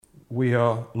we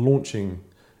are launching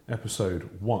episode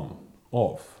 1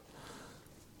 of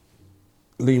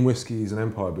Lean Whiskies and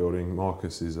Empire Building.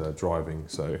 Marcus is driving,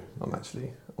 so I'm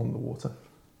actually on the water.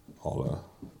 I'll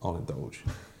indulge.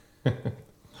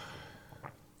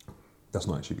 That's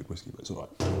not actually good whiskey, but it's all right.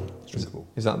 It's drinkable.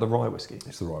 Is that the rye whiskey?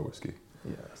 It's the rye whiskey.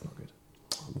 Yeah, that's not good.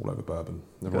 I'm all over bourbon.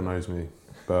 Everyone knows me.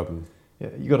 Bourbon. Yeah,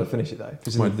 you got to finish it though.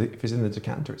 If it's in the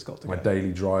decanter, it's got to My go.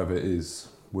 daily driver is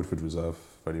Woodford Reserve.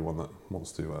 For anyone that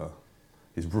wants to,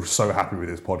 he's so happy with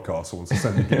his podcast, wants to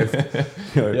send a gift.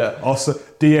 Yeah.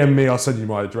 DM me. I'll send you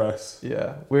my address.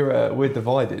 Yeah, we're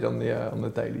divided on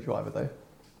the daily driver though.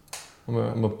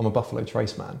 I'm a Buffalo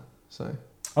Trace man, so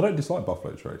I don't dislike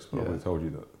Buffalo Trace, but I Yeah. would have told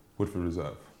you that Woodford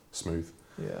Reserve, smooth.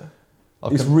 yeah.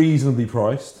 It's reasonably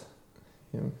priced.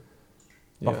 Yeah.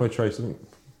 Buffalo Trace, I think,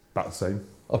 about the same.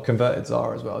 I've converted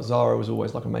Zara as well. Zara was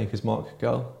always like a Maker's Mark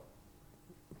girl.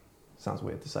 Sounds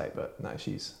weird to say, but no,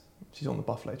 she's on the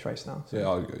Buffalo Trace now. So. Yeah,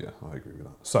 I agree with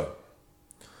that. So,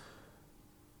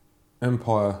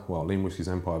 Lean Whiskey's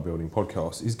Empire Building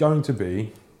podcast is going to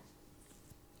be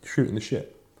shooting the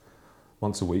shit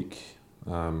once a week.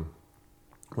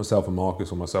 Myself and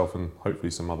Marcus, or myself and hopefully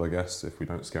some other guests, if we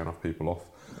don't scare enough people off,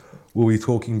 we'll be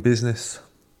talking business,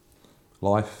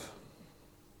 life,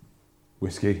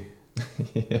 whiskey,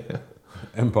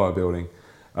 empire building.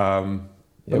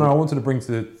 But no, I wanted to bring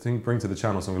to the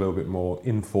channel something a little bit more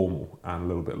informal and a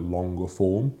little bit longer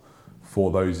form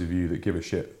for those of you that give a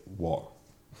shit what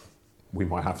we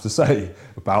might have to say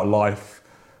about life,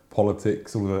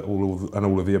 politics,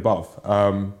 all of the above.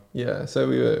 Yeah, so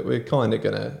we're kind of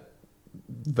gonna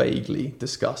vaguely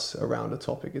discuss around a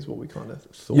topic, is what we kind of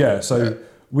thought. Yeah, so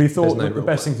we thought no that the real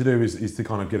best plan. thing to do is to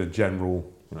kind of get a general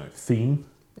theme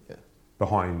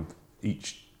behind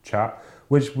each chat,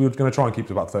 which we're going to try and keep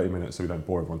to about 30 minutes so we don't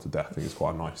bore everyone to death. I think it's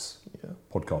quite a nice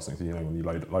podcasting thing. When you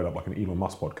load up like an Elon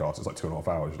Musk podcast, it's like 2.5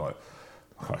 hours. You're like,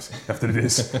 oh, you have to do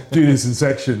this in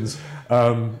sections.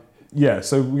 So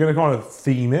we're going to kind of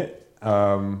theme it,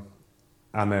 and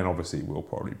then obviously we'll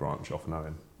probably branch off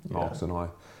knowing Marcus and I,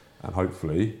 and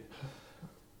hopefully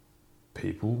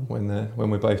people. When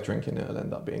we're both drinking, it'll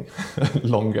end up being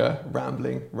longer,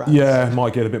 rambling rants. Yeah,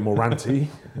 might get a bit more ranty,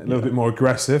 a little bit more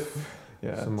aggressive.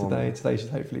 Yeah, today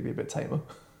should hopefully be a bit tamer.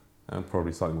 And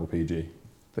probably slightly more PG.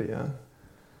 But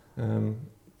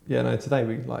today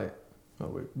we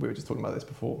were just talking about this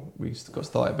before we got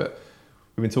started, but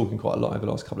we've been talking quite a lot over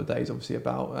the last couple of days, obviously,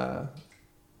 about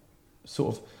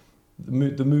sort of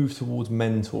the move towards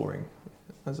mentoring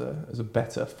as a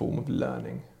better form of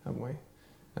learning, haven't we?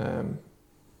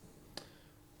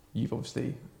 You've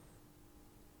obviously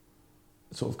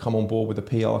sort of come on board with a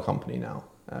PR company now.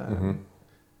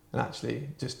 And actually,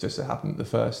 just so happened, the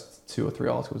first 2 or 3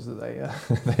 articles that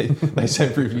they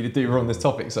sent through for you to do were on this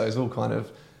topic. So it's all kind of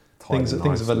things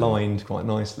have aligned quite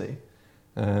nicely.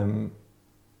 But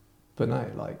no,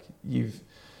 like you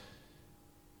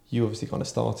obviously kind of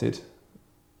started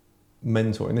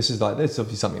mentoring. This is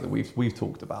obviously something that we've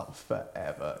talked about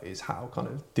forever. Is how kind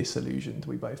of disillusioned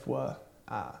we both were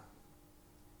at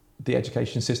the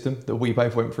education system that we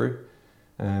both went through.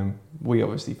 We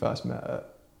obviously first met at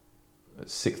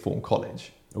sixth form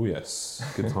college. Oh yes,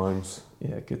 good times.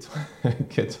 Yeah, good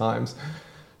times,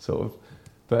 sort of.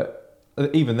 But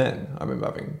even then, I remember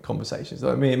having conversations.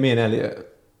 Like me and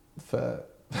Elliot, for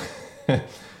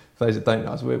those that don't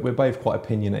know us, we're both quite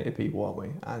opinionated people, aren't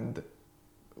we? And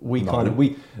we hit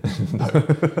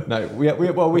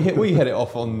it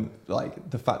off on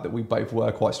like the fact that we both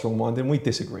were quite strong-minded, and we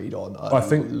disagreed on I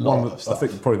think stuff.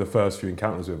 probably the first few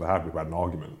encounters we've ever had an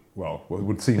argument. Well, it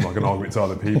would seem like an argument to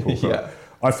other people. But Yeah.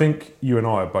 I think you and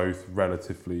I are both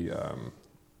relatively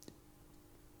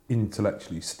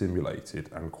intellectually stimulated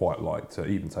and quite like to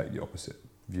even take the opposite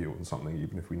view on something,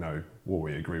 even if we know or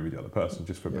we agree with the other person,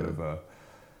 just for a bit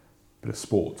of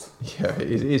sport. Yeah, it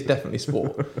is definitely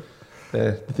sport.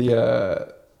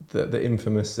 The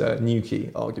infamous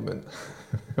Newquay argument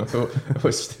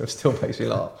still makes me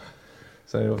laugh.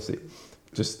 So obviously,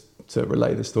 just to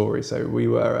relay the story, so we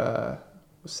were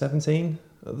 17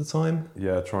 at the time.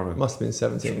 Yeah, Must have been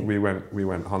 17. We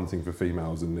went hunting for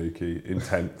females in Newquay in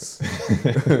tents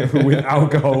with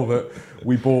alcohol that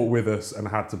we bought with us and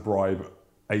had to bribe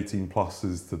 18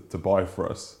 pluses to buy for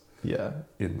us. Yeah,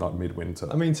 in like midwinter.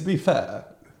 I mean, to be fair,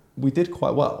 we did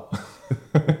quite well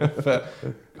for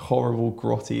horrible,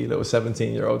 grotty little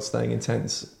 17-year-olds staying in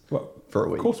tents for a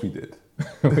week. Of course we did.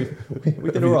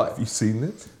 we did all right. Have you seen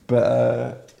it?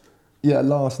 But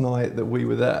last night that we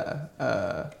were there,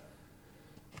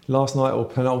 last night or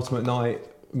penultimate night,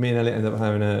 me and Elliot ended up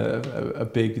having a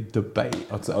big debate.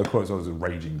 I'd quote it as a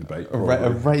raging debate. A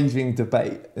raging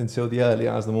debate until the early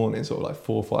hours of the morning, sort of like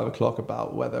 4 or 5 o'clock,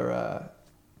 about whether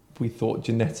we thought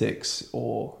genetics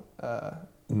or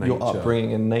your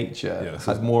upbringing and nature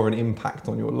had more of an impact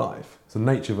on your life. It's a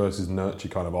nature versus nurture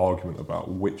kind of argument about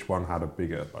which one had a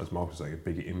bigger, as Mark was saying, a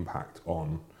bigger impact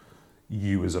on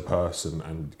you as a person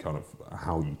and kind of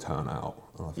how you turn out.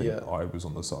 And I think I was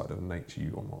on the side of nature,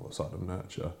 you on the side of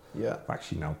nurture. Yeah. I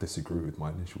actually now disagree with my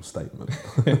initial statement.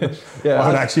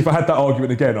 Yeah. If I had that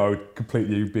argument again, I would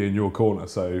completely be in your corner.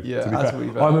 So yeah, to be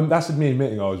fair, that's me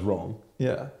admitting I was wrong.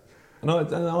 Yeah. And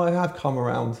I have come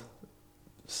around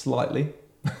slightly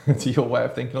to your way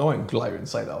of thinking. I won't gloat and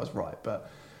say that I was right,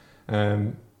 but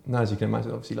as you can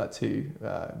imagine, obviously like two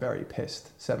very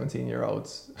pissed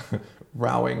 17-year-olds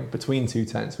rowing between two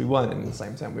tents. We weren't in the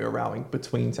same tent, we were rowing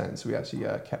between tents. We actually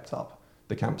kept up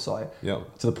the campsite to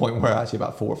the point where actually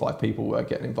about 4 or 5 people were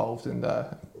getting involved and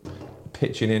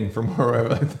pitching in from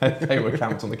wherever they were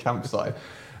camped on the campsite.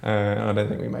 And I don't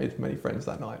think we made many friends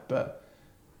that night, but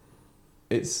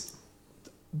it's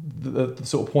the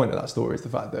sort of point of that story is the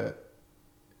fact that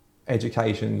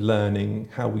education, learning,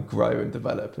 how we grow and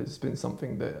develop has been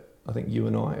something that I think you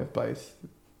and I have both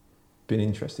been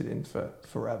interested in for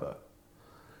forever.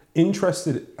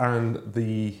 Interested, and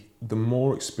the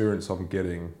more experience I'm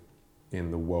getting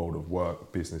in the world of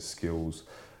work, business skills,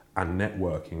 and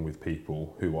networking with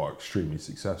people who are extremely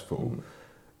successful,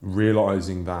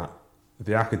 realizing that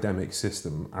the academic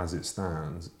system as it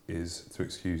stands is, to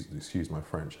excuse my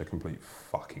French, a complete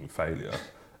fucking failure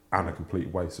and a complete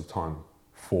waste of time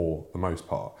for the most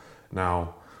part.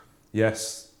 Now,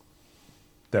 yes,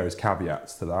 there is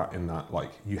caveats to that in that,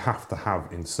 like, you have to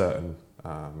have in certain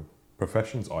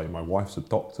professions, i.e. my wife's a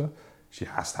doctor, she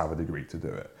has to have a degree to do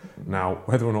it. Now,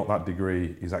 whether or not that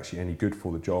degree is actually any good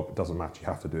for the job, it doesn't matter, you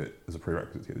have to do it as a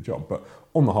prerequisite to get the job. But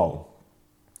on the whole,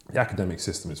 the academic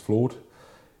system is flawed,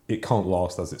 it can't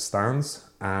last as it stands,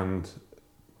 and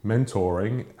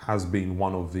mentoring has been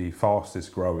one of the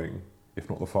fastest growing, if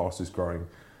not the fastest growing,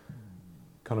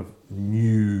 kind of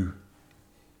new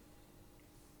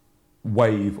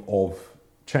wave of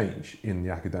change in the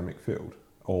academic field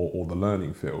or the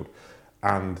learning field.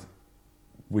 And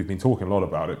we've been talking a lot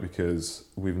about it because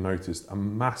we've noticed a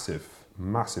massive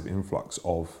influx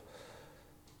of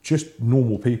just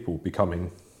normal people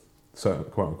becoming certain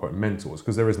quote unquote mentors,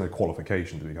 because there is no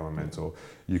qualification to become a mentor.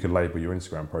 You can label your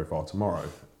Instagram profile tomorrow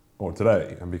or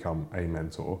today and become a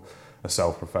mentor, a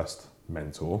self-professed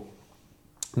mentor.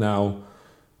 Now,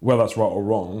 whether that's right or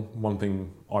wrong, one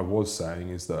thing I was saying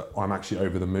is that I'm actually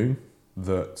over the moon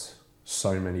that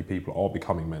so many people are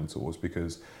becoming mentors,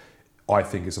 because I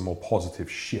think it's a more positive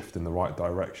shift in the right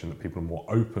direction, that people are more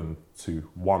open to,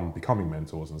 one, becoming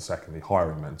mentors, and secondly,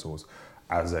 hiring mentors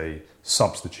as a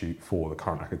substitute for the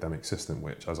current academic system,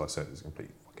 which, as I said, is a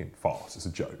complete fucking farce. It's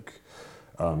a joke.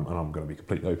 And I'm going to be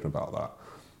completely open about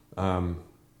that. And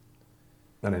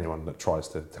anyone that tries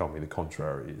to tell me the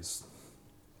contrary is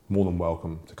more than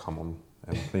welcome to come on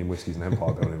and Clean Whiskies and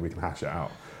Empire Building. We can hash it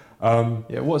out.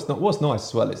 What's nice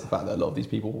as well is the fact that a lot of these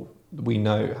people we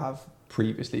know have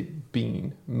previously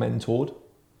been mentored.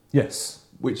 Yes.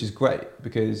 Which is great,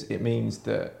 because it means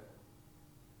that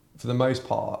for the most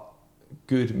part,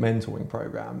 good mentoring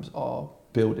programs are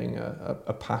building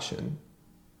a passion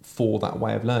for that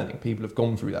way of learning. People have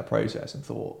gone through that process and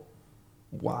thought,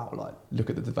 wow, like, look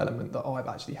at the development that I've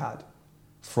actually had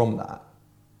from that.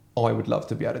 I would love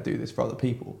to be able to do this for other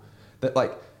people. That,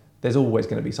 like, there's always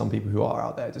going to be some people who are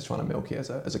out there just trying to milk it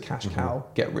as a cash cow,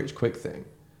 get rich quick thing.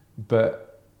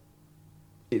 But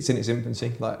it's in its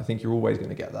infancy. Like, I think you're always going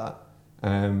to get that.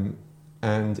 And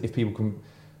if people can,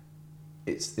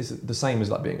 it's the same as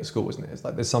like being at school, isn't it? It's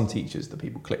like there's some teachers that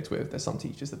people clicked with, there's some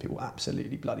teachers that people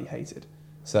absolutely bloody hated.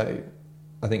 So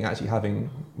I think actually having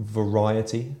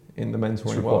variety in the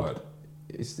mentoring world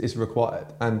is required.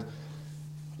 And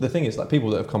the thing is, like, people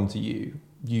that have come to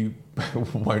you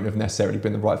won't have necessarily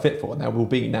been the right fit for, and there will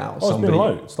be now somebody.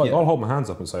 It's like, I'll hold my hands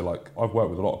up and say, like, I've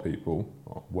worked with a lot of people,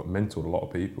 mentored a lot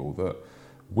of people that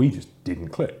we just didn't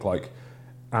click. Like,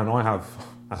 and I have,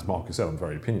 as Marcus said, I'm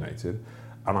very opinionated,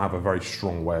 and I have a very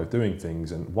strong way of doing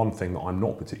things. And one thing that I'm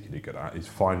not particularly good at is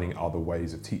finding other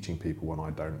ways of teaching people when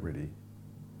I don't really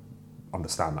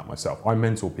understand that myself. I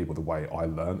mentor people the way I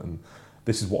learn, and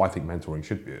this is what I think mentoring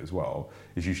should be as well,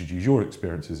 is you should use your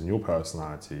experiences and your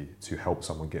personality to help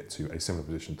someone get to a similar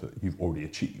position that you've already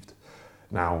achieved.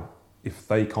 Now, if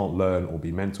they can't learn or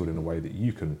be mentored in a way that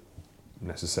you can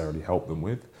necessarily help them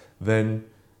with, then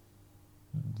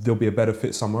there'll be a better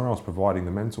fit somewhere else, providing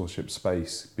the mentorship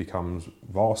space becomes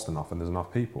vast enough and there's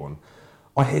enough people. And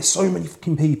I hear so many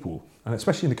fucking people, and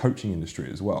especially in the coaching industry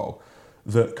as well,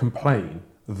 that complain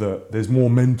that there's more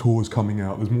mentors coming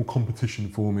out, there's more competition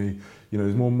for me,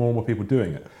 there's more and more people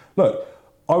doing it. Look,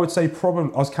 I would say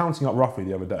probably, I was counting up roughly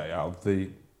the other day, out of the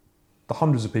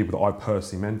hundreds of people that I've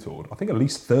personally mentored, I think at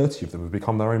least 30 of them have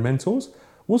become their own mentors.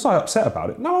 Was I upset about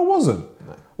it? No, I wasn't.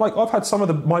 No. Like, I've had some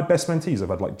of my best mentees. I've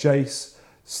had like Jace,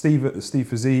 Steve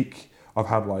Physique. I've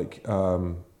had like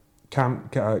Cam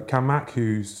Mack,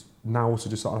 who's now also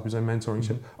just starting up his own mentoring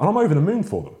shit. And I'm over the moon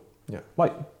for them. Yeah.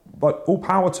 Like all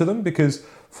power to them, because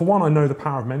for one, I know the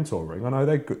power of mentoring. I know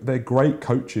they're great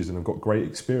coaches and have got great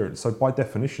experience. So by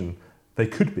definition, they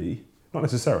could be, not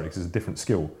necessarily, because it's a different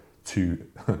skill to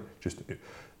just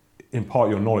impart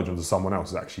your knowledge onto someone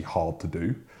else is actually hard to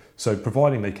do. So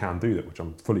providing they can do that, which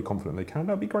I'm fully confident they can,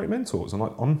 they'll be great mentors. And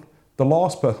I'm the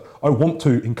last person, I want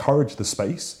to encourage the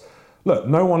space. Look,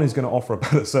 no one is going to offer a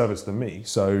better service than me.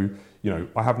 So,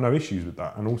 I have no issues with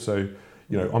that. And also,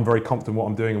 I'm very confident in what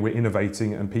I'm doing, and we're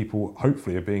innovating, and people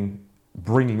hopefully are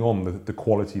bringing on the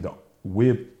quality that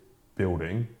we're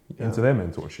building into their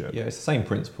mentorship. Yeah, it's the same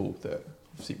principle that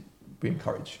obviously we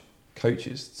encourage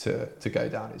coaches to go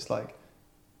down. It's like,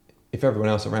 if everyone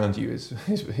else around you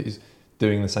is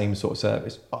doing the same sort of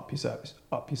service, up your service.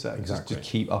 Exactly. Just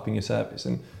keep upping your service,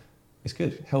 and it's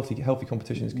good. Healthy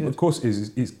competition is good. Of course,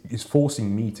 is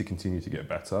forcing me to continue to get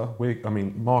better.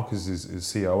 Marcus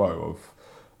is COO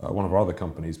of one of our other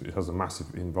companies, but it has a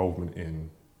massive involvement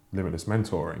in Limitless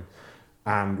Mentoring,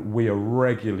 and we are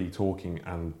regularly talking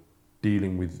and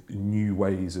dealing with new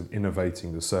ways of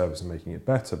innovating the service and making it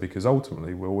better, because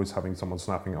ultimately we're always having someone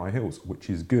snapping at our heels, which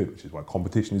is good, which is why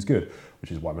competition is good,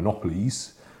 which is why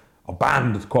monopolies are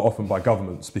banned quite often by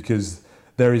governments, because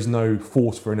there is no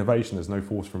force for innovation, there's no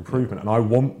force for improvement. And I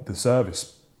want the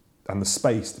service and the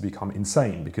space to become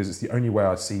insane, because it's the only way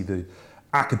I see the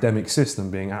academic system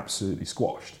being absolutely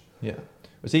squashed. Yeah.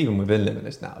 It's even within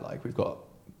Limitless now, like, we've got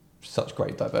such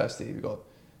great diversity. We've got,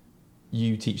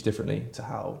 you teach differently to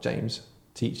how James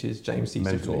teaches. James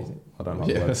teaches differently. I don't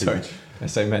like the word sorry. teach. I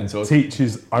say mentor. Teach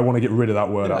is, I want to get rid of that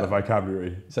word out of the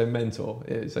vocabulary. So mentor.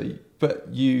 But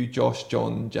you, Josh,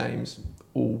 John, James,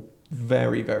 all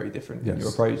very, very different in your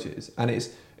approaches. And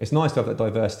it's nice to have that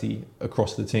diversity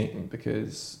across the team,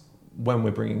 because when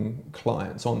we're bringing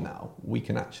clients on now, we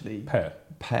can actually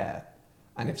pair.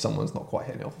 And if someone's not quite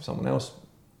hitting it off with someone else,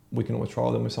 we can always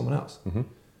trial them with someone else.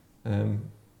 Mm-hmm.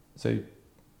 So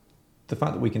the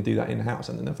fact that we can do that in-house,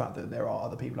 and then the fact that there are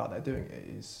other people out there doing it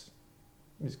is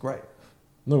great.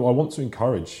 No, I want to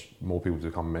encourage more people to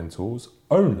become mentors,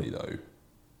 only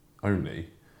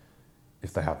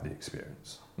if they have the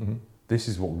experience. Mm-hmm. This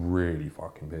is what really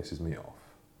fucking pisses me off,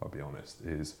 I'll be honest,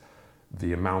 is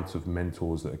the amount of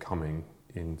mentors that are coming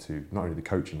into not only the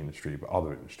coaching industry, but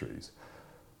other industries,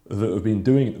 that have been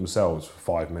doing it themselves for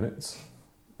 5 minutes,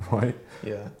 right?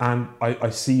 Yeah. And I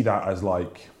see that as,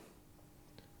 like,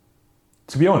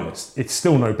 to be honest, it's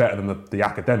still no better than the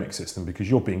academic system, because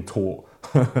you're being taught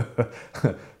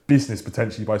business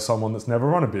potentially by someone that's never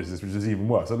run a business, which is even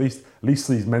worse. At least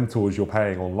these mentors you're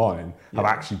paying online have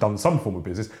actually done some form of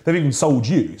business. They've even sold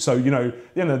you. So, at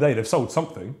the end of the day, they've sold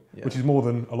something, which is more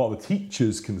than a lot of the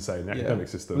teachers can say in the academic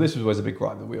system. Well, this was always a big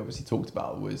gripe that we obviously talked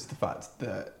about, was the fact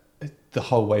that the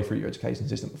whole way through your education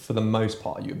system, for the most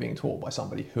part, you're being taught by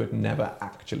somebody who had never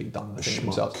actually done the thing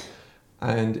themselves.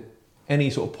 And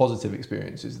any sort of positive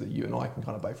experiences that you and I can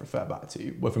kind of both refer back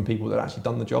to were from people that actually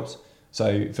done the jobs.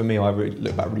 So for me, I really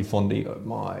look back really fondly at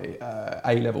my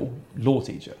A-level law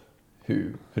teacher,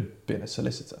 who had been a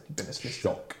solicitor. He'd been a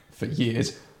solicitor for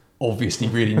years, obviously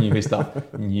really knew his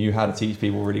stuff, knew how to teach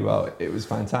people really well. It was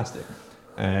fantastic.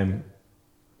 And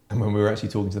when we were actually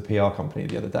talking to the PR company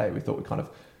the other day, we thought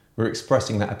we were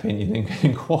expressing that opinion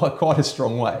in quite a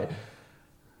strong way.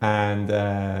 And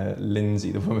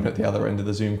Lindsay, the woman at the other end of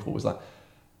the Zoom call, was like,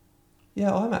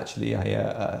 yeah, I'm actually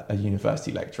a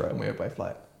university lecturer. And we were both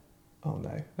like, oh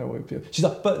no. She's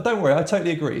like, but don't worry, I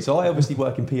totally agree. So I obviously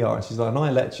work in PR. And she's like, and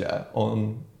I lecture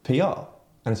on PR.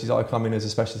 And she's like, I come in as a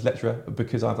specialist lecturer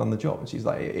because I've done the job. And she's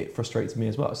like, it frustrates me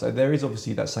as well. So there is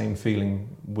obviously that same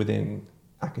feeling within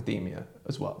academia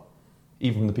as well,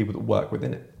 even the people that work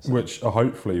within it. So. Which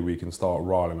hopefully we can start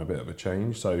riling a bit of a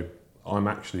change. So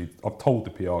I've told the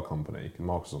PR company, and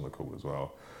Marcus is on the call as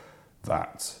well,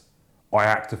 that I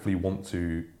actively want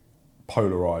to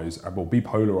be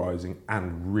polarising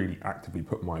and really actively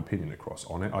put my opinion across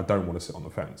on it. I don't want to sit on the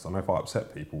fence. I know if I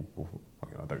upset people,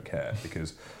 I don't care,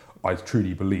 because I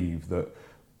truly believe that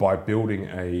by building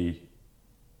a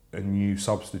new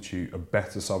substitute, a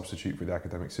better substitute for the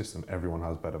academic system, everyone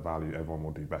has better value, everyone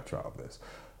will do better out of this.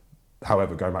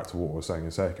 However, going back to what I was saying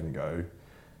a second ago,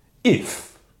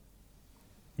 if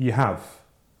you have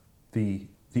the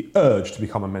urge to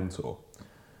become a mentor,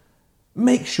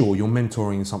 make sure you're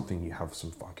mentoring something you have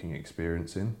some fucking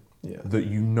experience in, that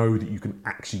you know that you can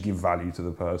actually give value to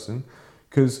the person,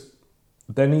 because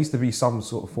there needs to be some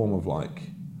sort of form of like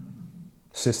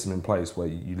system in place where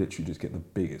you literally just get the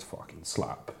biggest fucking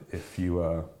slap if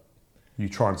you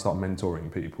try and start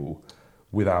mentoring people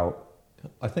without.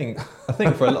 I think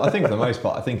for the most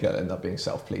part, I think it'll end up being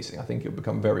self-policing. I think it'll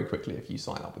become very quickly if you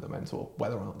sign up with a mentor,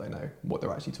 whether or not they know what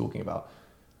they're actually talking about.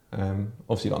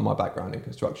 Obviously, like my background in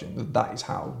construction, that is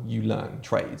how you learn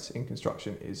trades in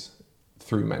construction, is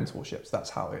through mentorships.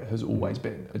 That's how it has always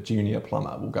been. A junior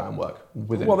plumber will go and work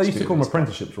with. Well, they used to call them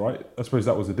apprenticeships, right? I suppose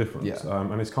that was the difference. Yeah.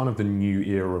 And it's kind of the new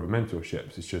era of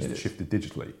mentorships. It's just shifted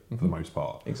digitally for the most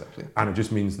part. Exactly. And it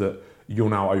just means that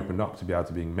you're now opened up to be able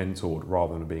to being mentored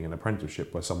rather than being an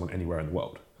apprenticeship by someone anywhere in the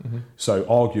world. So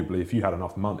arguably, if you had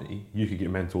enough money, you could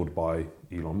get mentored by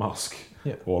Elon Musk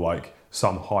or like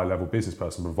some high-level business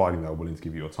person, providing they were willing to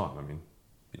give you your time. I mean,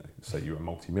 say you're a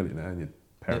multi-millionaire and your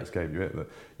parents gave you it, that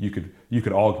you could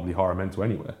arguably hire a mentor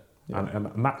anywhere.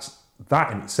 And that's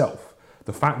that in itself.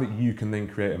 The fact that you can then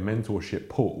create a mentorship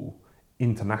pool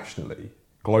internationally,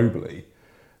 globally,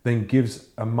 then gives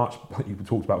a much, you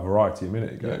talked about variety a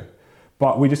minute ago,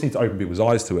 but we just need to open people's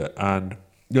eyes to it. And,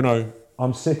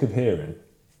 I'm sick of hearing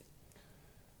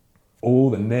all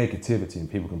the negativity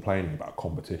and people complaining about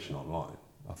competition online.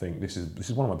 I think this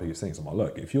is one of my biggest things. I'm like,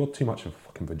 look, if you're too much of a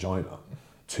fucking vagina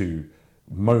to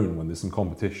moan when there's some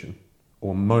competition,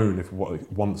 or moan if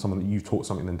someone that you taught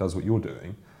something then does what you're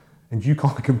doing, and you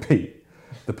can't compete,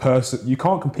 you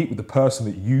can't compete with the person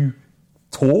that you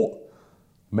taught,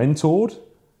 mentored,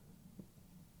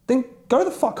 then go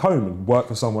the fuck home and work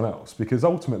for someone else, because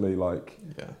ultimately,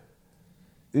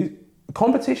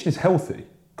 competition is healthy.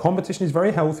 Competition is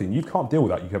very healthy, and you can't deal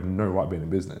with that. You have no right being in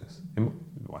business, in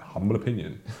my humble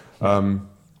opinion.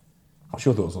 What's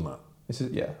your thoughts on that?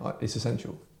 It's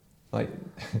essential. Like,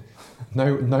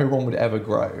 no one would ever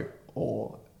grow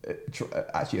or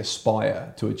actually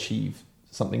aspire to achieve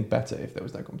something better if there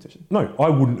was no competition. No, I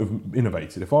wouldn't have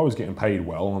innovated. If I was getting paid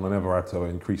well and I never had to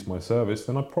increase my service,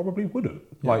 then I probably wouldn't.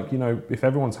 Yeah. If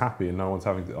everyone's happy and no one's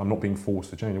I'm not being forced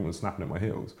to change, everyone's snapping at my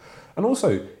heels. And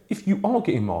also, if you are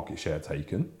getting market share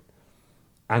taken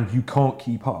and you can't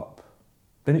keep up,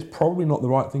 then it's probably not the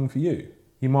right thing for you.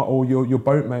 You might, or your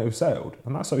boat may have sailed,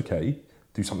 and that's okay.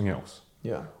 Do something else.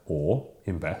 Yeah. Or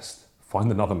invest, find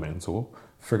another mentor,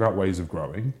 figure out ways of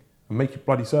growing, and make your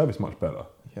bloody service much better.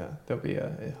 Yeah, there'll be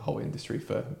a whole industry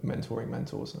for mentoring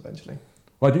mentors eventually.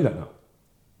 Well, I do that now.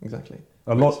 Exactly.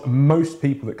 Most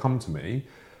people that come to me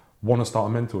want to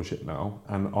start a mentorship now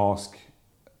and ask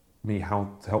me how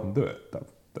to help them do it.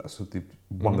 That's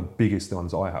one of the biggest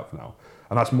ones I have now.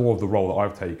 And that's more of the role that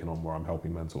I've taken on, where I'm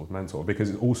helping mentors mentor,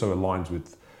 because it also aligns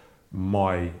with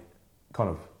my kind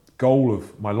of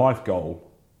my life goal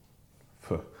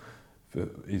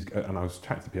is, and I was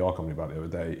chatting to the PR company about it the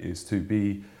other day, is to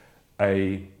be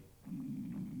was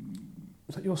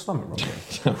that your stomach,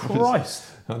 Rob?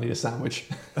 Christ! I need a sandwich.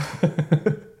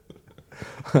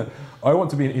 I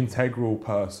want to be an integral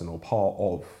person or part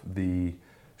of the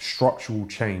structural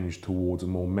change towards a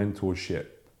more mentorship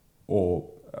or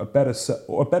a better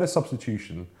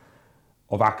substitution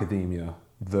of academia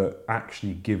that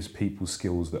actually gives people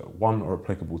skills that, one, are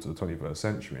applicable to the 21st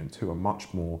century, and two, are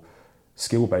much more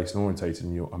skill-based and orientated,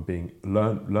 and being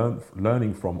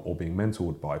learning from or being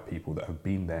mentored by people that have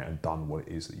been there and done what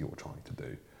it is that you're trying to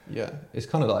do. Yeah, it's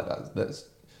kind of like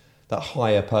that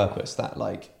higher purpose, that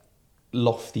like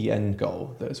lofty end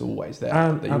goal that's always there,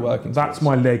 that you're working that's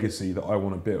towards. My legacy that I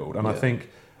want to build. And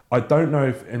I don't know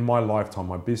if in my lifetime,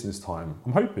 my business time,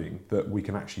 I'm hoping that we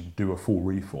can actually do a full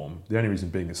reform. The only reason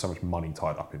being there's so much money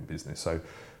tied up in business. So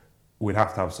we'd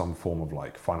have to have some form of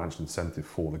like financial incentive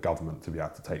for the government to be able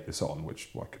to take this on,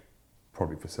 which I could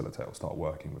probably facilitate or start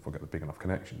working with if I get the big enough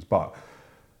connections. But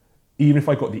even if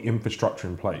I got the infrastructure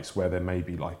in place where there may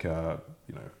be like a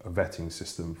vetting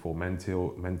system for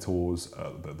mentors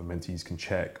that the mentees can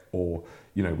check, or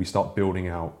we start building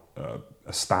out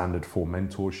a standard for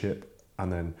mentorship,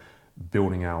 and then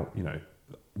building out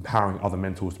empowering other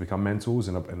mentors to become mentors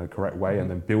in a correct way,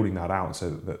 and then building that out so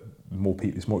that more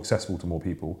people, it's more accessible to more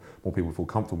people feel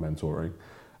comfortable mentoring,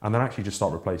 and then actually just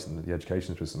start replacing the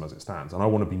education system as it stands. And I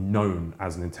want to be known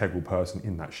as an integral person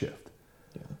in that shift.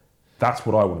 Yeah. That's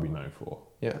what I want to be known for.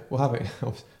 Yeah, well,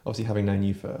 having known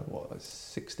you for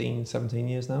 16, 17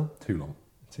 years now? Too long.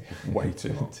 Way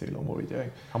too long. Too long. What are we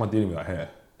doing? How am I dealing with that hair?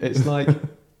 It's like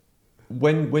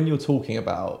when you're talking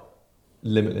about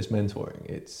limitless mentoring,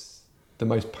 it's the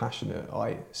most passionate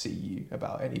I see you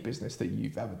about any business that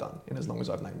you've ever done in as long as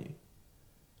I've known you.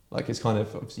 Like it's kind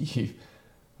of obviously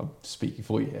I'm speaking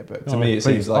for you here, but to me it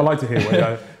please, seems like I like to hear what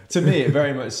you to me it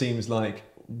very much seems like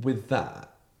with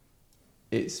that,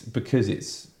 it's because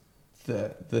it's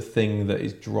the thing that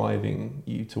is driving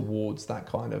you towards that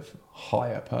kind of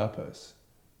higher purpose.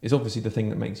 It's obviously the thing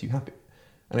that makes you happy,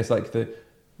 and it's like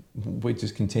we're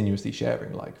just continuously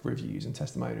sharing like reviews and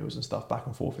testimonials and stuff back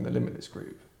and forth in the Limitless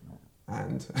group.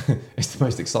 And it's the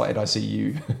most excited I see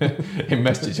you in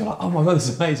message. You're like, oh my God, this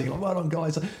is amazing. Like, well done,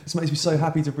 guys. This makes me so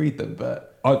happy to read them.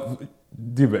 But I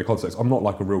give a bit of context. I'm not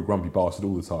like a real grumpy bastard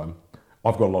all the time.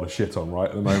 I've got a lot of shit on right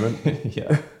at the moment.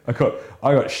 Yeah, I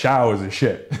got showers of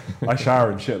shit. I shower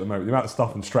and shit at the moment. The amount of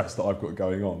stuff and stress that I've got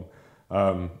going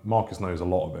on. Marcus knows a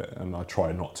lot of it, and I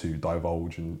try not to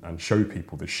divulge and show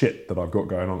people the shit that I've got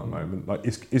going on at the moment. Like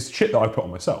it's shit that I put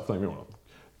on myself. Don't get me wrong.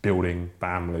 Building,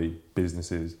 family,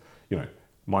 businesses.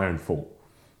 My own fault,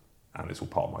 and it's all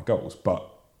part of my goals. But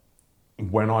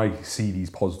when I see these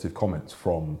positive comments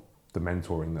from the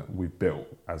mentoring that we've built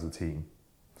as a team,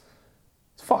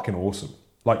 it's fucking awesome.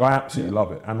 Like, I absolutely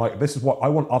love it. And like, this is what I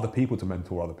want other people to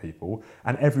mentor other people,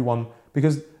 and everyone,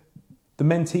 because the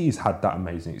mentees had that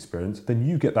amazing experience, then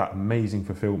you get that amazing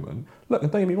fulfillment. Look,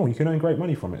 don't get me wrong, you can earn great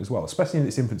money from it as well, especially in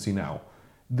its infancy now.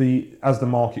 As the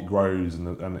market grows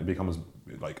and it becomes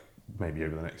like, maybe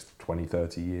over the next 20,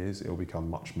 30 years, it'll become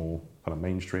much more kind of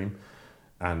mainstream,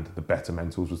 and the better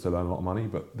mentors will still earn a lot of money,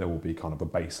 but there will be kind of a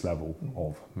base level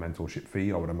of mentorship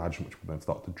fee, I would imagine, which will then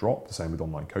start to drop, the same with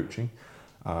online coaching.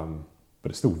 But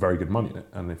it's still very good money in it,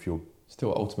 and if you're...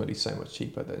 Still ultimately so much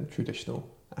cheaper than traditional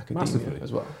academia massively.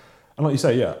 As well. And like you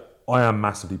say, yeah, I am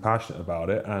massively passionate about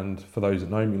it, and for those that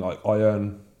know me, like, I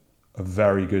earn a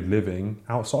very good living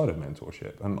outside of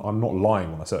mentorship. And I'm not lying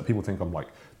when I say that. People think I'm like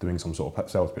doing some sort of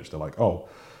sales pitch. They're like, oh,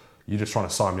 you're just trying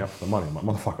to sign me up for the money. I'm like,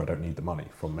 motherfucker, I don't need the money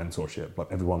from mentorship. Like,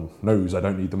 everyone knows I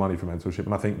don't need the money from mentorship.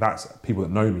 And I think that's, people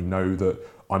that know me know that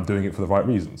I'm doing it for the right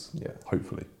reasons. Yeah.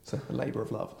 Hopefully. It's a labour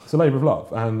of love. It's a labour of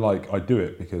love. And like, I do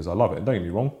it because I love it. And don't get me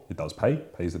wrong, it does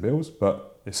pays the bills,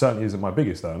 but it certainly isn't my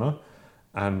biggest earner.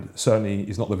 And certainly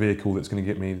is not the vehicle that's going to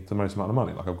get me the most amount of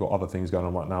money. Like, I've got other things going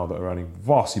on right now that are earning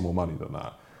vastly more money than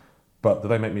that. But do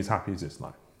they make me as happy as this?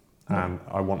 No. And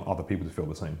I want other people to feel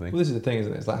the same thing. Well, this is the thing,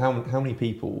 isn't it? It's like how many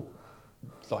people,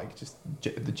 like just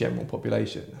the general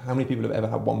population, how many people have ever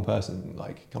had one person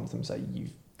like come to them and say,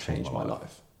 you've changed my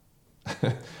life?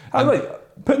 And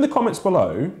like, put in the comments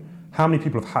below how many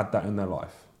people have had that in their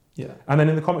life. Yeah. And then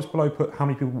in the comments below, put how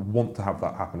many people want to have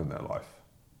that happen in their life.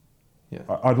 Yeah.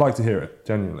 I'd like to hear it,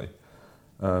 genuinely.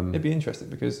 It'd be interesting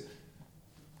because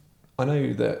I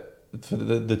know that for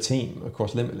the team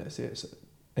across Limitless, it's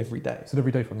every day. It's an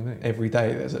everyday fucking thing. Every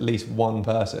day there's at least one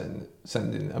person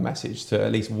sending a message to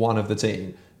at least one of the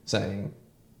team saying,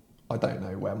 I don't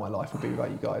know where my life would be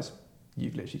without you guys.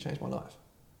 You've literally changed my life.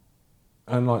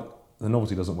 And like, the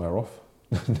novelty doesn't wear off.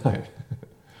 No.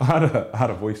 I had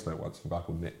a voice note once from a guy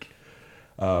called Nick.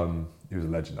 He was a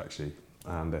legend, actually.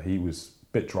 And he was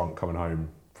a bit drunk coming home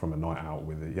from a night out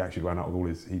he actually went out with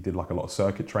all he did like a lot of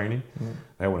circuit training.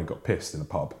 They all got pissed in a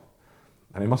pub.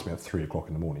 And it must have been at 3 o'clock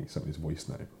in the morning. He sent me his voice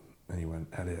note. And he went,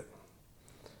 Elliot,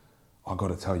 I got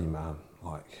to tell you, man,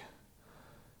 like,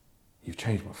 you've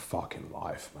changed my fucking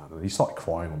life, man. And he started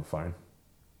crying on the phone.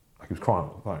 Like, he was crying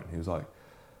on the phone. He was like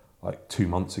 2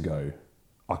 months ago,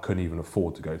 I couldn't even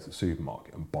afford to go to the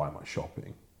supermarket and buy my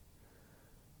shopping.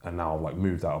 And now I've like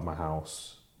moved out of my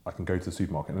house. I can go to the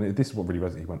supermarket. And this is what really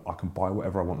resonated. He went, I can buy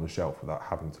whatever I want on the shelf without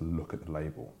having to look at the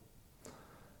label.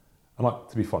 And like,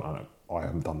 to be fun, I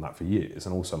haven't done that for years.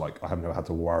 And also like, I haven't ever had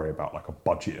to worry about like a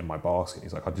budget in my basket.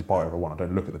 He's like, I just buy whatever I want. I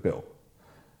don't look at the bill.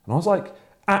 And I was like,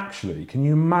 actually, can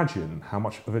you imagine how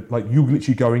much of it, like you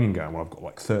literally going and going, well, I've got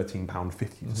like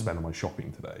 £13.50 to spend on my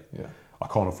shopping today. Yeah. I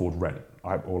can't afford rent.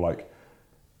 Or like,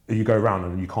 you go around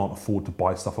and you can't afford to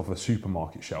buy stuff off a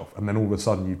supermarket shelf. And then all of a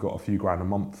sudden you've got a few grand a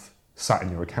month sat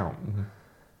in your account.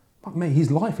 But mate, his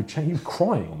life had changed. He was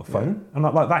crying on the phone. And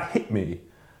like that hit me.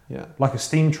 Yeah. Like a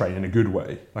steam train in a good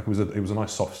way. Like it was a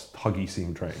nice, soft, huggy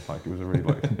steam train. Like it was a really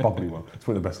like bubbly one. It's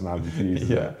probably the best analogy to use.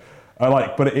 Yeah.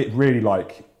 But it really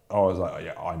like, I was like, oh,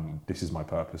 yeah, this is my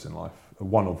purpose in life.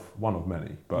 One of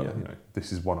many, but you know,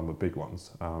 this is one of the big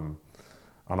ones. And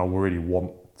I really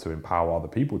want to empower other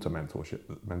people to mentor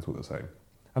the same.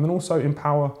 And then also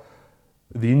empower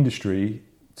the industry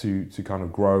to kind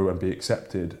of grow and be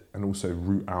accepted, and also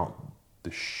root out the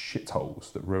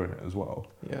shitholes that ruin it as well.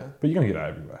 Yeah. But you're going to get that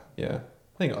everywhere. Yeah.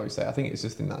 I think it's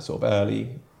just in that sort of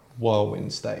early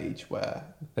whirlwind stage where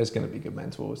there's going to be good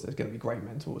mentors, there's going to be great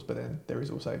mentors, but then there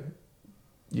is also,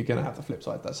 you're going to have the flip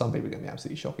side that some people are going to be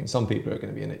absolutely shocking. Some people are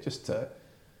going to be in it just to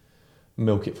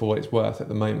milk it for what it's worth at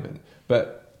the moment.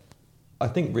 But I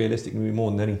think realistically,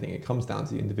 more than anything, it comes down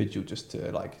to the individual just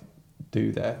to like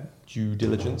do their due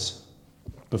diligence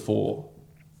before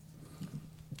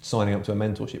signing up to a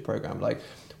mentorship program. Like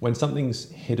when something's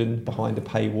hidden behind a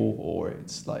paywall, or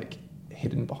it's like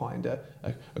hidden behind a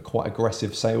quite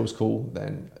aggressive sales call,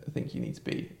 then I think you need to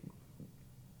be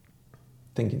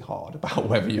thinking hard about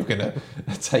whether you're going to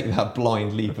take that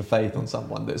blind leap of faith on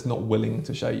someone that's not willing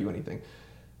to show you anything.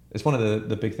 It's one of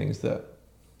the big things that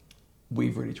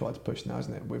we've really tried to push now,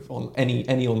 isn't it? With on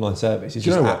any online service, it's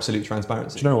just absolute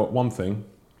transparency. Do you know what? One thing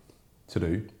to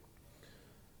do: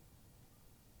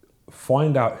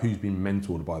 find out who's been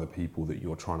mentored by the people that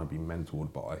you're trying to be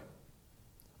mentored by,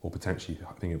 or potentially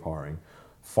thinking of hiring.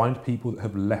 Find people that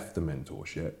have left the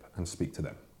mentorship and speak to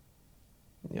them.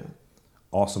 Yeah.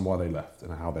 Ask them why they left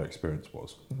and how their experience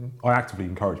was. Mm-hmm. I actively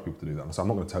encourage people to do that. So I'm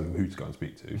not going to tell you who to go and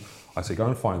speak to. I say go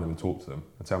and find them and talk to them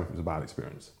and tell me if it was a bad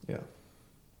experience. Yeah.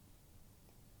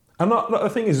 And the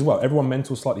thing is as well, everyone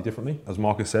mentors slightly differently, as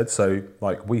Marcus said. So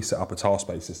like we set up a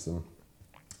task-based system.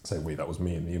 Say that was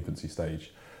me in the infancy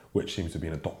stage, which seems to have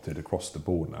been adopted across the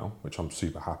board now, which I'm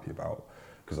super happy about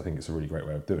because I think it's a really great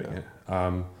way of doing it.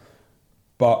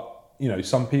 But you know,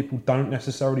 some people don't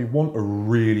necessarily want a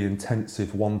really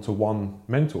intensive one-to-one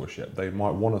mentorship. They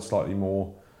might want a slightly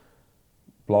more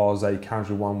blasé,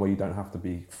 casual one where you don't have to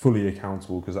be fully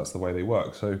accountable because that's the way they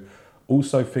work. So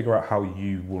also figure out how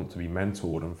you want to be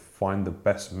mentored and find the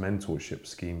best mentorship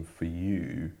scheme for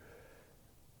you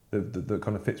that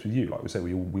kind of fits with you. Like we say,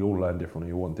 we all learn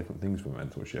differently, we all want different things from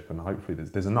mentorship, and hopefully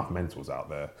there's enough mentors out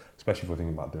there, especially if we're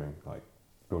thinking about doing like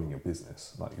building a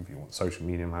business. Like if you want social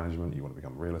media management, you want to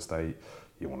become real estate,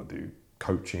 you want to do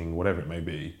coaching, whatever it may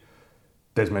be,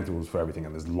 there's mentors for everything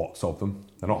and there's lots of them.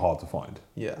 They're not hard to find.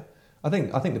 Yeah. I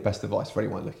think the best advice for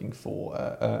anyone looking for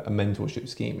a mentorship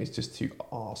scheme is just to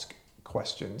ask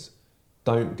questions.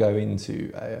 Don't go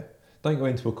into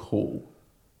a call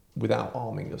without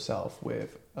arming yourself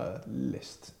with a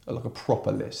list, like a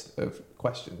proper list of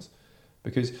questions.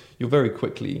 Because you'll very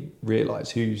quickly realise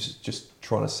who's just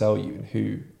trying to sell you and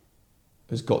who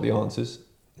has got the answers.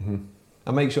 Mm-hmm.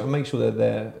 And make sure that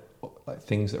they're like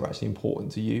things that are actually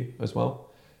important to you as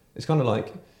well. It's kind of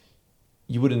like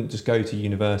you wouldn't just go to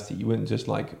university. You wouldn't just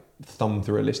like thumb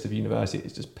through a list of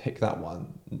universities, just pick that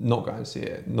one, not go and see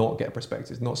it, not get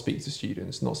prospectus, not speak to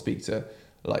students, not speak to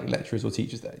like lecturers or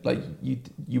teachers there. Like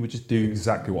you would just do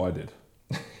exactly what I did.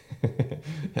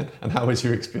 And how was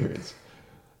your experience?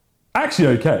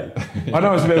 Actually, okay. I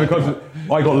know it's a bit of a concept.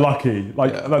 I got lucky.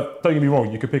 Like, don't get me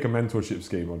wrong. You could pick a mentorship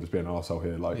scheme. I'll just be an arsehole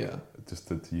here. Like, just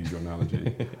to use your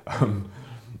analogy.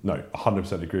 No,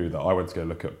 100% agree with that. I went to go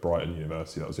look at Brighton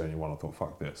University. That was the only one. I thought,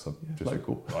 fuck this.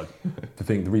 Local.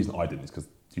 The reason I didn't is because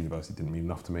university didn't mean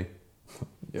enough to me.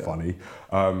 Funny.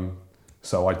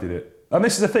 So I did it. And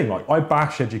this is the thing. Like, I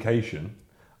bash education,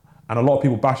 and a lot of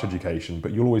people bash education.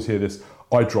 But you'll always hear this.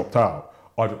 I dropped out.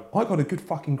 I got a good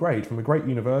fucking grade from a great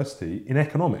university in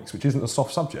economics, which isn't a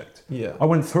soft subject. Yeah. I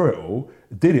went through it all,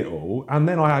 did it all, and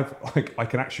then I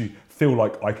can actually feel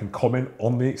like I can comment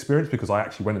on the experience because I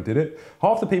actually went and did it.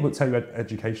 Half the people that tell you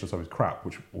educational stuff is crap,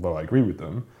 which although I agree with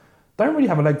them, don't really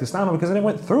have a leg to stand on because they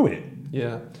went through it.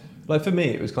 Yeah. Like for me,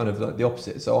 it was kind of like the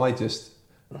opposite. So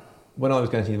when I was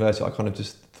going to university, I kind of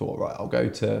just thought, right, I'll go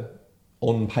to,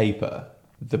 on paper,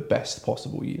 the best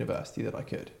possible university that I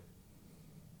could.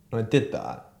 And I did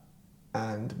that,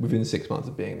 and within 6 months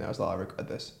of being there, I was like, I regret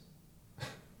this.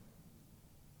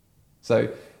 So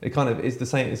it kind of is the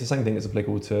same. It's the same thing that's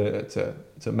applicable to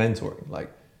mentoring. Like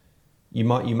you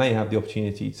may have the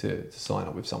opportunity to sign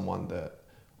up with someone that,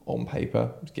 on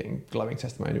paper, is getting glowing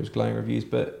testimonials, glowing reviews,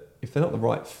 but if they're not the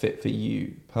right fit for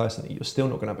you personally, you're still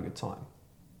not going to have a good time.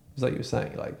 It's like you were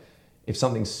saying. Like if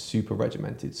something's super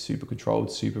regimented, super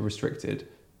controlled, super restricted,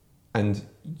 and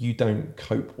you don't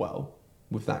cope well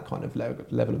with that kind of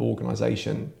level of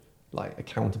organisation, like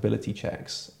accountability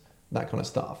checks, that kind of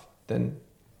stuff, then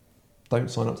don't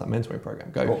sign up to that mentoring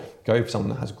program. Go for someone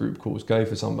that has group calls. Go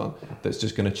for someone that's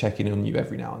just going to check in on you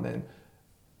every now and then.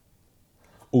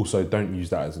 Also, don't use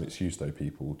that as an excuse, though,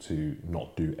 people, to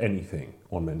not do anything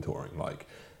on mentoring. Like,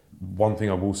 one thing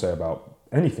I will say about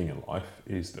anything in life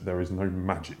is that there is no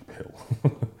magic pill.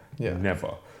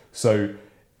 Never. So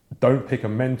don't pick a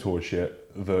mentorship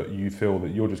that you feel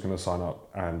that you're just going to sign up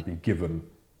and be given,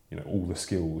 all the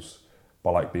skills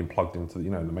by like being plugged into the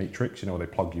Matrix, where they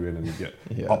plug you in and you get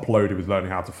uploaded with learning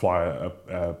how to fly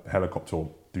a helicopter or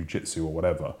do jitsu or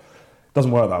whatever. It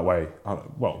doesn't work that way.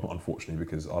 Well, not unfortunately,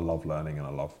 because I love learning and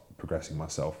I love progressing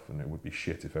myself, and it would be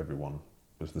shit if everyone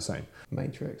was the same.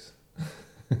 Matrix.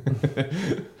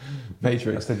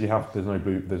 Instead,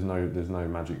 there's no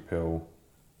magic pill.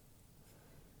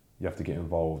 you have to get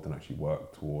involved and actually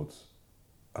work towards.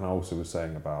 And I also was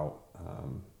saying about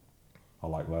I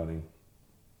like learning.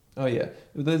 Oh yeah,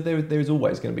 there's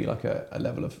always going to be like a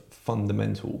level of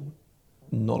fundamental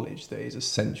knowledge that is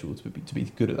essential to be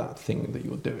good at that thing that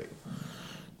you're doing.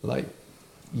 Like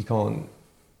you can't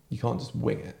just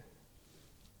wing it.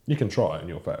 You can try and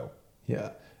you'll fail.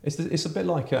 Yeah, it's a bit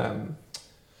like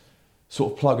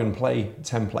sort of plug and play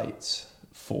templates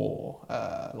for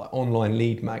like online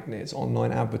lead magnets,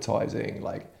 online advertising.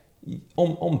 Like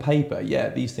on paper, yeah,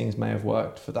 these things may have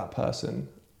worked for that person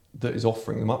that is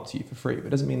offering them up to you for free, but it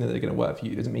doesn't mean that they're going to work for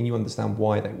you. It doesn't mean you understand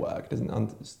why they work. It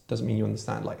doesn't mean you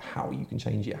understand like how you can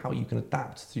change it, how you can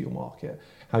adapt to your market,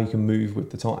 how you can move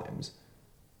with the times.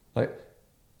 Like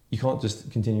you can't just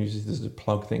continuously just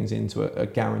plug things into a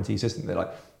guarantee system. They're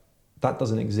like, that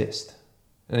doesn't exist.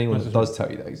 And anyone that does tell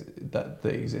you that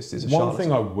they exist is a charlatan. One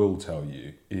thing I will tell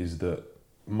you is that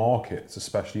markets,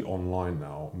 especially online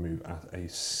now, move at a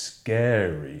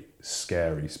scary,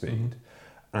 scary speed.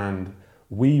 And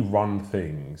we run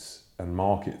things and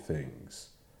market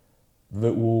things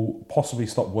that will possibly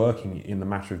stop working in a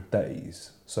matter of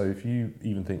days. So if you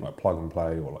even think like plug and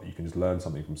play, or like you can just learn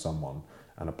something from someone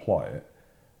and apply it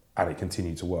and it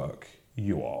continue to work,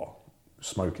 you are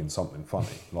smoking something funny.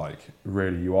 Like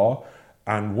really you are.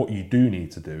 And what you do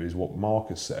need to do is what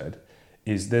Marcus said,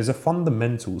 is there's a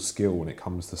fundamental skill when it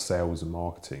comes to sales and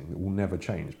marketing that will never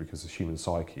change because the human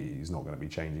psyche is not going to be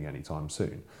changing anytime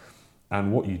soon.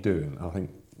 And what you do, and I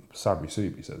think Sabri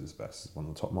Subi says this best, is one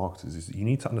of the top marketers, is that you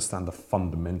need to understand the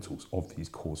fundamentals of these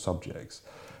core subjects.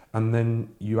 And then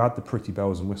you add the pretty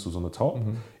bells and whistles on the top.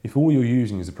 If all you're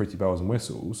using is the pretty bells and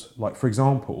whistles, like for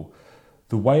example,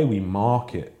 the way we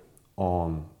market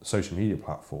on social media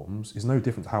platforms is no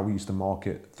different to how we used to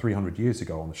market 300 years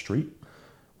ago on the street.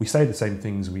 We say the same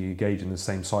things, we engage in the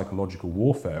same psychological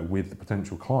warfare with the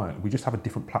potential client. We just have a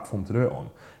different platform to do it on.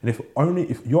 And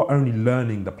if you're only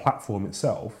learning the platform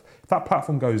itself, if that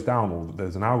platform goes down or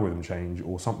there's an algorithm change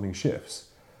or something shifts,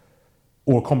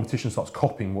 or a competition starts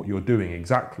copying what you're doing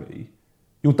exactly,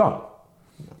 you're done.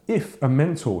 If a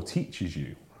mentor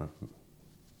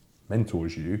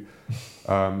mentors you,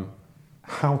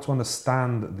 how to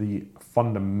understand the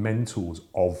fundamentals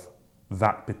of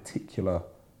that particular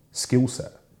skill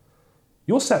set,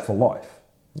 you're set for life.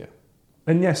 Yeah.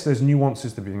 And yes, there's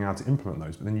nuances to being able to implement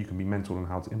those, but then you can be mentored on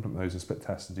how to implement those and split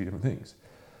tests and do different things.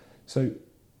 So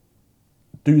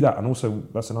do that. And also,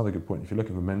 that's another good point. If you're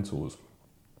looking for mentors,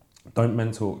 don't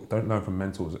learn from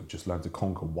mentors that just learn to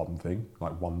conquer one thing,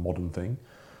 like one modern thing.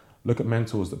 Look at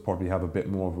mentors that probably have a bit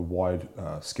more of a wide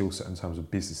skill set in terms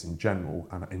of business in general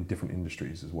and in different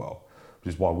industries as well,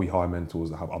 which is why we hire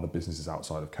mentors that have other businesses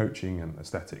outside of coaching and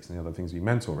aesthetics and the other things we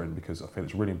mentor in, because I feel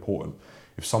it's really important.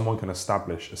 If someone can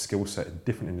establish a skill set in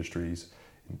different industries,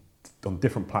 on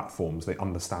different platforms, they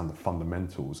understand the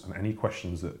fundamentals, and any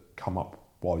questions that come up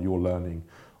while you're learning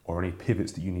or any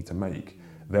pivots that you need to make,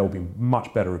 they'll be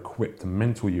much better equipped to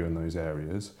mentor you in those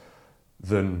areas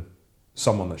than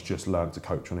someone that's just learned to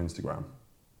coach on Instagram,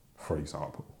 for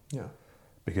example. Yeah.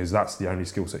 Because that's the only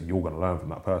skill set you're going to learn from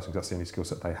that person, because that's the only skill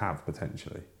set they have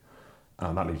potentially.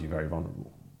 And that leaves you very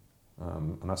vulnerable.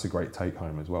 And that's a great take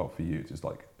home as well for you, just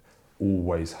like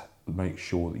always make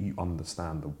sure that you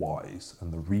understand the whys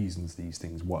and the reasons these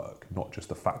things work, not just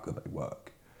the fact that they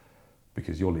work,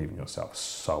 because you're leaving yourself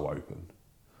so open.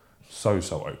 So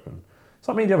open. It's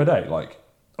like me the other day, like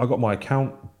I got my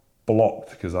account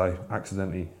blocked because I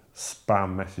accidentally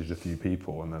spam messaged a few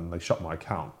people and then they shut my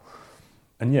account.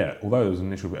 And yeah, although there was an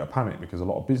initial bit of panic because a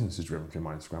lot of business is driven through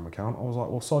my Instagram account, I was like,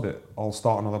 well, sod it. I'll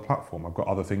start another platform. I've got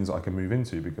other things that I can move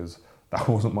into because that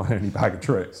wasn't my only bag of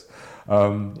tricks.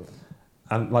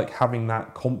 And like having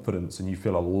that confidence, and you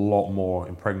feel a lot more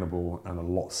impregnable and a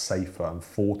lot safer and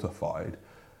fortified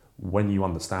when you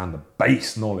understand the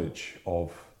base knowledge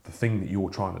of the thing that you're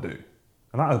trying to do.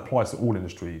 And that applies to all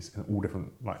industries in all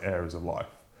different like areas of life.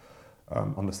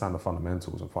 Understand the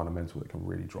fundamentals and fundamental that can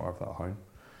really drive that home.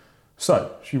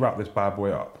 So, should we wrap this bad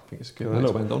boy up? I think it's a good way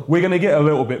to end on. We're going to get a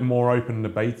little bit more open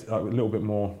debate, a little bit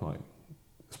more, like,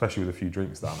 especially with a few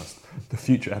drinks down us. The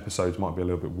future episodes might be a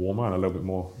little bit warmer and a little bit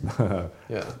more.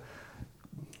 Yeah.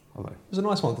 I don't know. It was a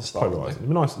nice one to start.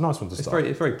 Nice one to start.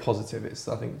 It's very positive.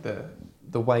 I think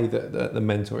the way that the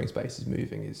mentoring space is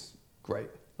moving is great.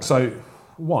 So,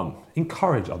 1,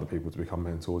 encourage other people to become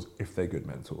mentors if they're good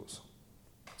mentors.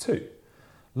 2,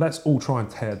 let's all try and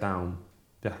tear down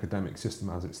the academic system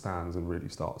as it stands and really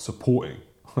start supporting.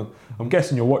 I'm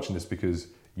guessing you're watching this because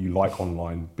you like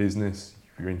online business,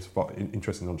 you're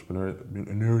interested in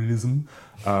entrepreneurialism,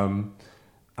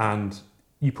 and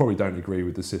you probably don't agree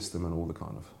with the system and all the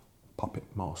kind of puppet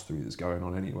mastery that's going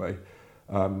on anyway.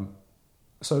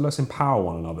 So let's empower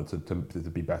one another to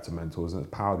be better mentors and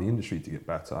empower the industry to get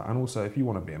better. And also, if you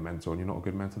want to be a mentor and you're not a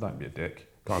good mentor, don't be a dick.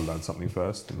 Go and learn something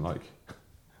first. And I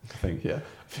think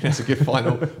that's a good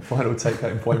final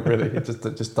take-home point. Really,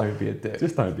 just don't be a dick.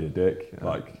 Just don't be a dick.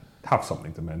 Yeah. Have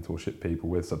something to mentorship people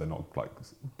with, so they're not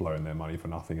blowing their money for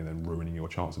nothing and then ruining your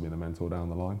chance of being a mentor down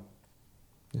the line.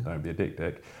 Yeah. Don't be a dick.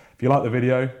 If you like the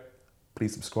video,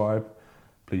 please subscribe.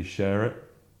 Please share it.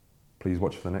 Please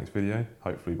watch for the next video.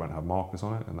 Hopefully, we won't have Marcus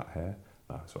on it and that hair.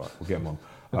 No, it's all right. We'll get him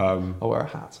on. I'll wear a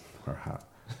hat.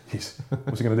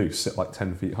 What's he going to do? Sit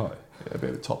 10 feet high? Yeah, a bit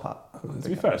of a top hat. To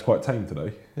be fair, it's quite tame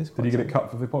today. Did you get it cut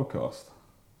for the podcast?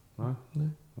 No? No.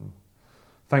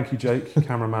 Thank you, Jake,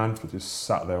 cameraman, for just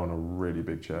sat there on a really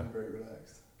big chair. I'm very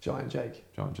relaxed. Giant Jake.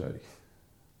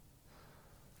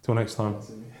 Till next time.